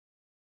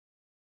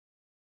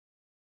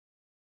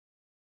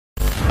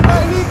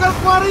Illegal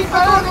quarry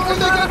ka! Ano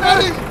illegal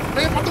quarry?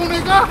 May patunay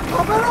ka?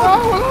 Pero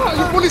wala.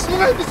 Yung pulis mo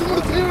nga, hindi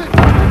sumunod sa'yo eh.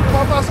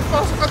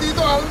 Papasok-pasok ka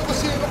dito, alam mo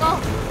kasi ano ka.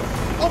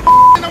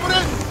 Na mo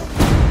rin!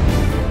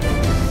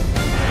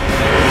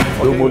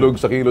 Dumulog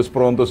sa kilos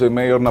pronto si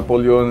Mayor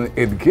Napoleon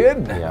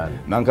Edkid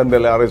ng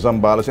Candelaria,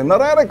 Zambales.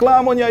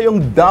 Narereklamo niya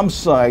yung dump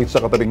site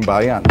sa katabing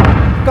bayan.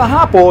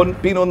 Kahapon,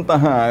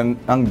 pinuntahan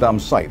ang dump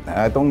site.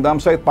 Itong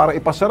dump site para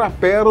ipasara,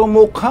 pero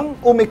mukhang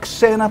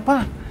umiksena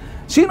pa.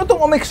 Sino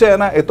tong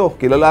umiksena? Ito,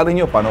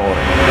 kilalanin nyo,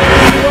 panoorin.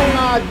 Yung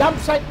dump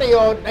site na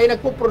yun ay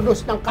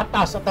nagpuproduce ng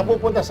katas at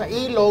napupunta sa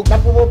ilog,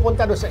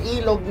 napupunta doon sa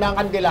ilog ng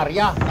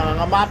Candelaria.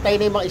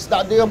 Nangangamatay na yung mga isda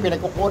doon,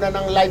 pinagkukunan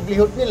ng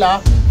livelihood nila,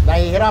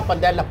 nahihirapan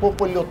dahil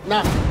napupulot na.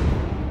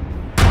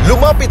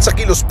 Lumapit sa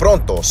kilos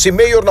pronto si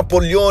Mayor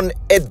Napoleon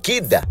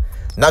Edkid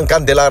ng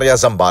Candelaria,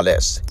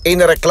 Zambales.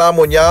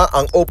 Inireklamo niya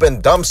ang open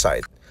dump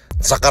site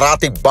sa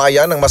karatig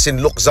bayan ng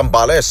Masinloc,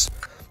 Zambales.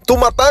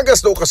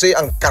 Tumatagas daw kasi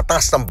ang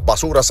katas ng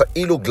basura sa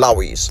Ilog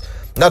Lawis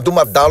na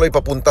dumadaloy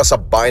papunta sa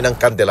bayan ng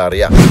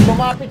Candelaria.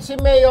 Lumapit si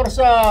Mayor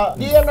sa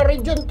DNR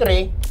Region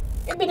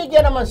 3,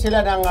 binigyan naman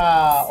sila ng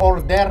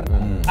order.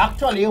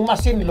 Actually, yung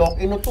Masinloc,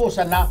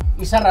 inutusan na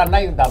isara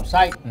na yung dump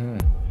site.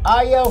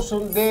 Ayaw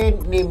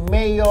sundin ni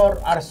Mayor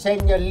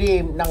Arsenio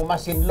Lim ng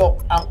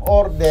Masinloc ang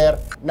order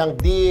ng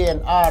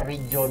DNR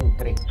Region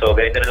 3. So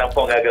ganito na lang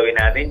po ang gagawin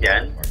natin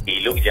dyan,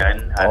 ilog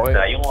dyan, at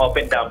yung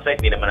open dump site,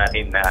 hindi naman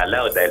natin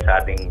na-allow dahil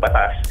sa ating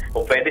batas.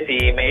 Kung pwede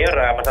si Mayor,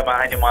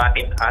 masamahan yung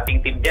mga ating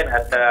team dyan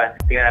at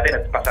tingnan natin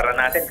at pasara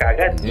natin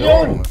kaagad.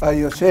 Yun!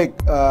 Yosek,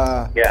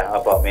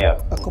 Opo, Mayor.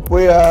 ako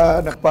po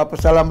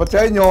nagpapasalamat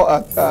sa inyo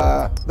at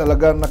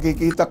talagang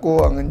nakikita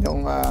ko ang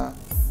inyong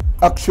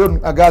action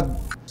agad.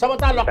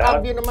 Samantala,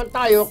 kabyo naman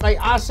tayo kay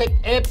Asek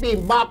Epi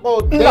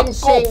Bako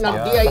Densing ng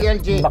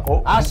DILG.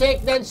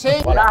 Asek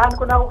Densing. Walahan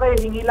ko na ako kayo,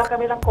 hingi lang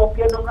kami ng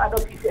kopya ng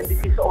cease and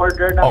desist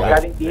order ng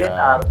galing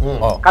DNR.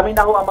 Kami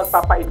na ho ang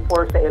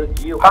magpapa-enforce sa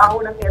LGU.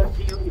 Baho ng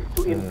LGU is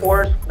to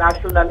enforce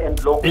national and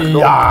local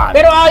law.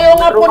 Pero ayaw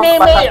nga po ni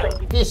Mayor.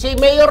 Si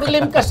Mayor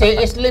Lim kasi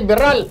is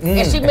liberal.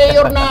 Si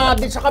Mayor na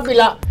din sa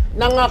kabila,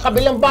 ng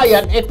kabilang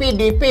bayan,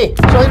 PDP.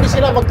 So hindi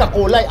sila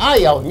magkakulay.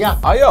 Ayaw niya.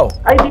 Ayaw.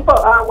 Ay, di po.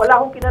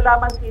 Wala akong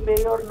kinalaman si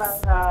Mayor ng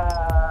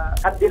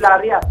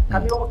Candelaria.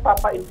 Kami yung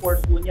magpapa-enforce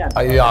po niyan.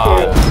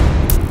 Ayan.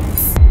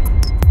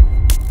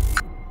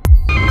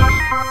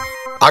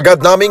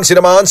 Agad naming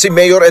sinamahan si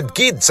Mayor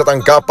Edkid sa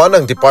tanggapan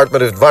ng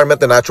Department of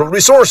Environment and Natural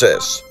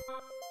Resources.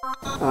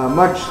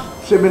 March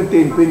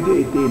 17,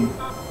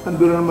 2018.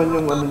 Andun naman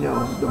yung ano niya.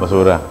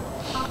 Basura.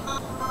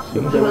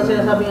 Yung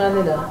sinasabi nga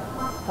nila,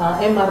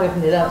 MRF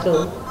nila.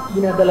 So,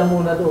 dinadala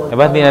muna doon. Eh,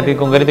 ba't di natin,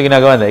 kung ganito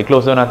ginagawa na,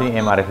 i-close doon natin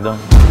yung MRF doon.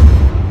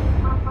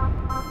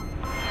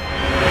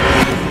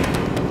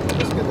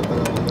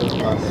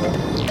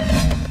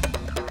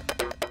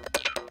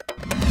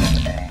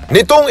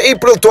 Nitong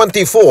April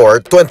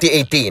 24,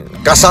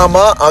 2018,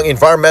 kasama ang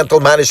Environmental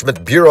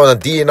Management Bureau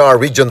ng DNR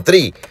Region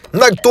 3,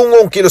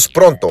 nagtungong kilos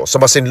pronto sa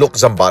Masinloc,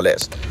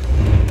 Zambales.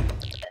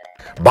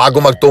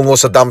 Bago magtungo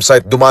sa dump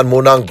site, dumaan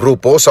muna ang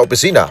grupo sa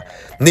opisina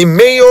ni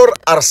Mayor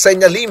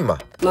Arsenio Lim.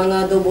 Mga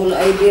double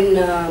ID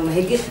na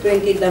mahigit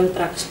 20 dump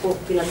trucks po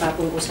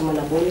pinatapon ko sa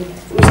Malabon.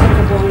 Mismo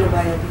ko po ang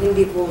nabayad,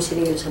 hindi po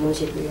siningil sa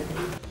munisipyo.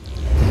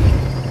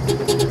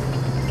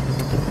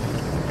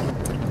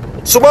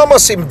 Sumama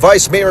si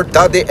Vice Mayor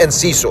Dade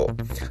Enciso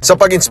sa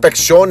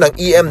pag-inspeksyon ng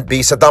EMB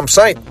sa dump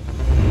site.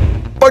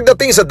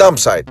 Pagdating sa dump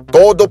site,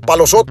 todo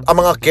palusot ang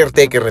mga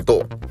caretaker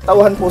nito.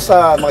 Tauhan po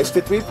sa mga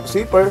street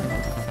sweeper,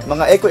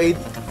 mga eco-aid,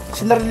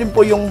 sinarilim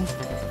po yung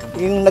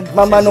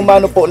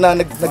nagmamano-mano po na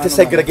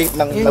nagsisegregate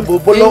ng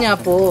nabubulok,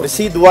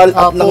 residual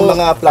at ng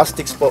mga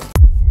plastics po.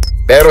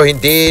 Pero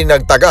hindi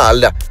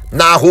nagtagal,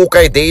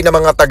 nahukay din ng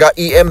mga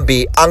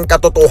taga-EMB ang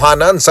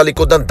katotohanan sa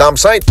likod ng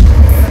dump site.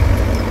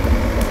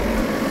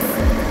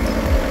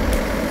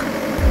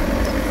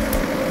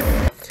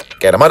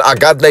 Kaya naman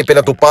agad na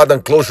ipinatupad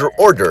ang closure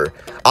order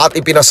at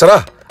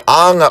ipinasara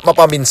ang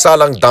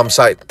mapaminsalang dump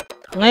site.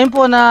 Ngayon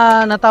po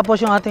na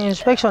natapos yung ating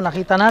inspection,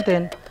 nakita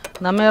natin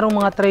na mayroong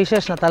mga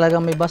traces na talagang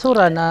may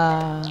basura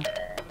na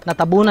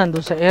natabunan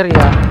doon sa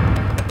area.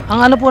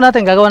 Ang ano po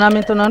natin, gagawa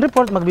namin ito ng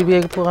report,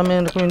 magbibigay po kami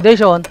ng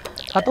recommendation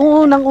at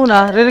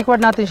unang-una,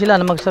 re-require natin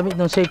sila na mag-submit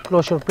ng safe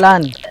closure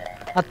plan.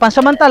 At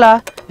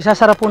pansamantala,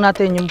 isasara po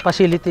natin yung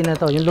facility na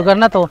to, yung lugar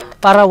na to,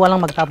 para walang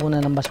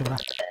magtapunan ng basura.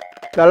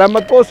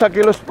 Salamat po sa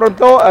kilos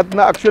pronto at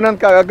naaksyonan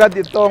kaagad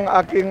itong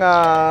aking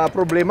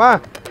problema.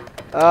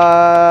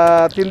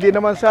 At hindi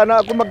naman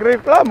sana ako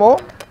magreklamo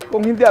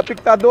kung hindi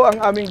apektado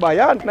ang aming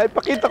bayan.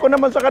 Naipakita ko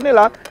naman sa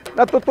kanila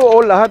na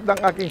totoo lahat ng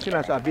aking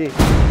sinasabi.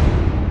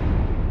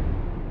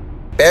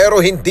 Pero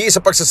hindi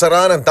sa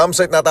pagsasara ng dump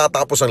site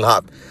natatapos ang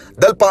lahat.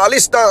 Dahil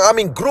paalis na ang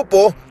aming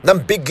grupo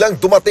nang biglang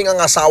dumating ang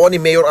asawa ni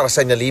Mayor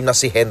Arsenio Lim na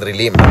si Henry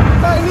Lim.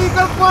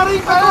 Illegal quarry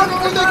ka!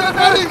 Ano illegal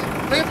quarry?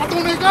 May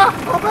patunay ka?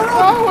 Pero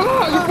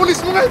wala. Yung pulis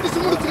mo nga hindi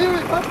sumunod sa'yo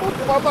eh.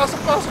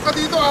 Papasok-pasok ka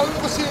dito, alam mo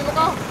kasi ano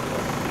ka.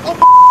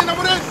 Na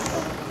mo rin!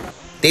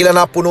 Tila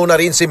napuno na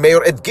rin si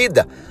Mayor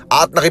Edkid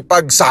at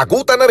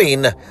nakipagsagutan na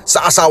rin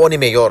sa asawa ni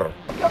Mayor.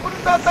 Hindi ako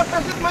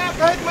nagtatapasit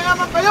kahit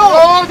mayaman kayo.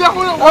 Oo, hindi ako.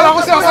 Wala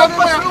akong sinasabi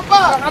mo.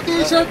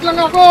 Naka-t-shirt lang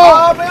ako.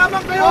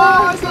 Mayaman kayo.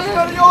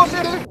 Seryoso.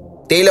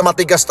 Tila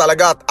matigas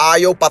talaga at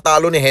ayaw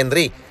patalo ni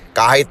Henry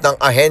kahit ng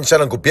ahensya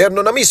ng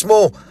gobyerno na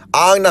mismo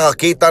ang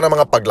nakakita ng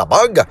mga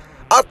paglabag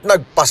at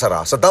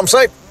nagpasara sa dump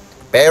site.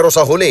 Pero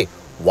sa huli,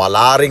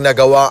 wala ring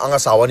nagawa ang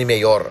asawa ni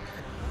Mayor.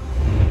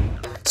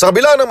 Sa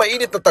kabila ng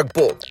mainit na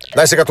tagpo,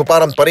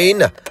 naisikatuparan pa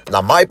rin na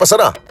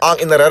maipasara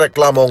ang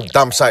inarereklamong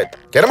dump site.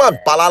 Kaya naman,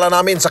 paalala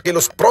namin sa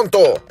Kilos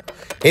Pronto,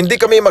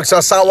 hindi kami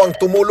magsasawang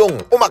tumulong,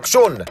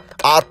 umaksyon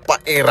at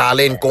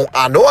pairalin kung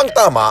ano ang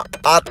tama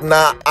at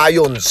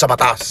naayon sa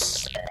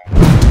batas.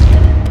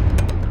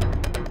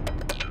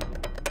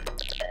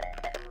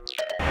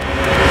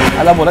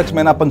 Alam mo, Lex,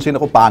 may napansin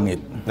ako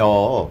pangit.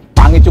 Oo.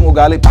 Pangit yung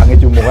ugali,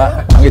 pangit yung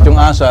mukha, pangit yung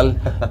asal,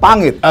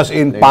 pangit as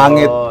in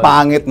pangit,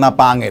 pangit na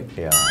pangit.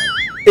 Yeah.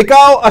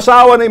 Ikaw,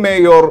 asawa ni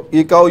Mayor,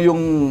 ikaw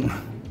yung,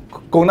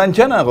 kung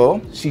nandyan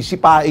ako,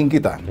 sisipain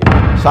kita.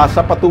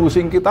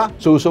 Sasapatusin kita,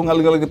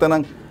 susungal-ngal kita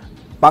ng,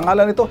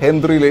 pangalan nito,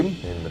 Henry Lim.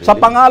 Sa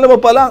pangalan mo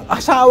pa lang,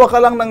 asawa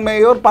ka lang ng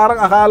Mayor, parang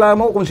akala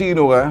mo kung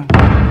sino ka.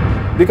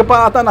 Di ka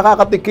pa ata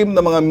nakakatikim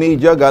ng mga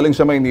media galing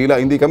sa Maynila.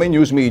 Hindi kami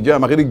news media,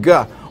 makinig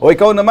ka. O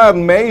ikaw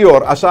naman,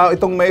 Mayor,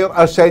 itong Mayor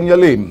Asenya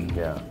Lim.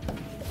 Yeah.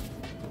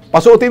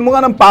 Pasuotin mo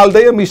nga ng palda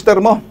yung mister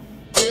mo.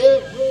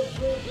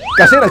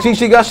 Kasi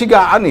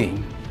nagsisiga-sigaan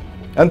eh.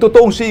 Ang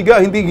totoong siga,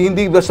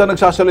 hindi basta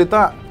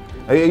nagsasalita.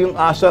 Ay yung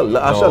asal,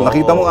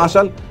 nakita mo ang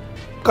asal?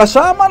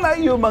 Kasama na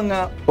yung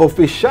mga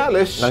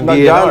opisyales ng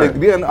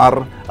DNR.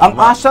 Ang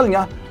asal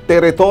niya,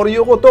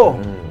 teritoryo ko to.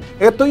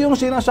 Ito yung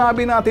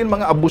sinasabi natin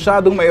mga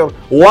abusadong mayor.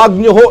 Huwag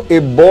nyo ho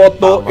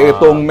iboto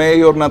itong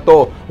mayor na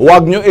to.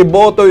 Huwag nyo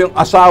iboto yung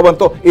asawa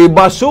to.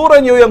 Ibasura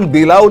nyo yung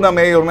dilaw na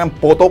mayor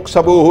ng putok sa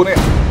buho niya.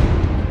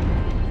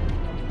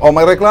 O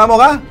may reklamo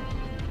ka?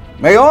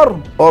 Mayor?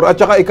 Or at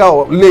saka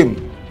ikaw, Lim,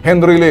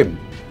 Henry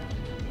Lim.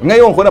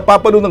 Ngayon, kung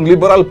napapanood ng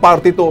Liberal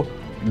Party to,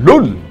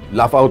 lul,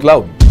 laugh out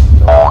loud.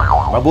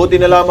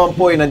 Mabuti na lamang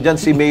po, nandyan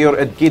si Mayor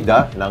Ed Kid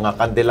ng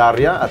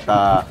Candelaria at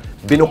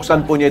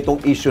binuksan po niya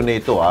itong issue na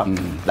ito.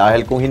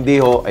 Dahil kung hindi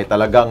ho, ay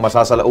talagang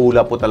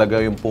masasalaula po talaga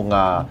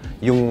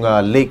yung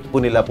lake po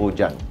nila po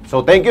dyan.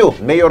 So thank you,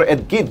 Mayor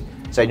Ed Kid,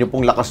 sa inyo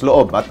pong lakas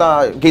loob. At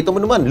kita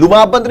mo naman,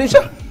 lumaban rin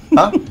siya.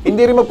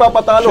 Hindi rin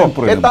magpapatalo.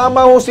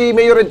 Tama ho si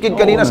Mayor Ed Kid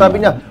kanina,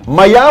 sabi niya,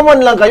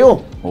 mayaman lang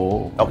kayo.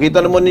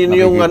 Kita naman ninyo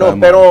yung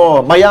pero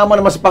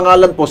mayaman naman sa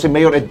pangalan po si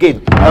Mayor Ed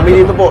Kid. Kami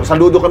dito po,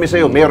 saludo kami sa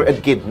iyo, Mayor Ed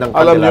Kid ng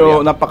Candelaria. Alam nyo,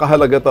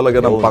 napakahalaga talaga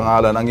ng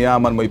pangalan. Ang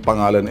yaman mo yung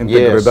pangalan,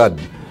 integridad.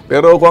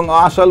 Pero kung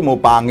ang asal mo,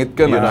 pangit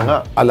ka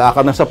na, ala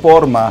ka na sa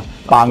forma,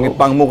 pangit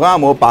pang mukha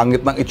mo,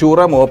 pangit ng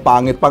itsura mo,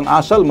 pangit pang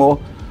asal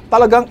mo,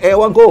 talagang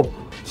ewan ko,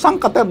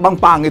 sangkatet bang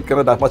pangit ka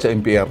na dapat sa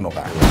impyerno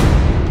ka?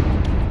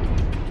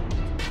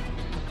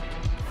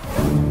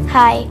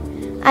 Hi,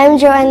 I'm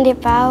Joanne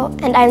Dipao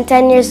and I'm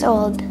 10 years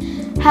old.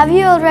 Have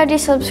you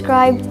already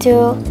subscribed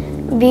to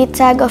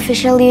BTAG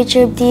Official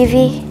YouTube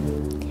TV?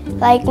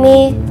 Like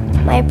me,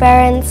 my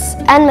parents,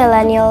 and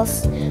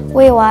millennials,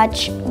 we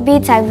watch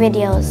BTAG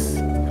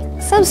videos.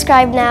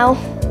 Subscribe now.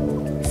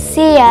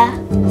 See ya!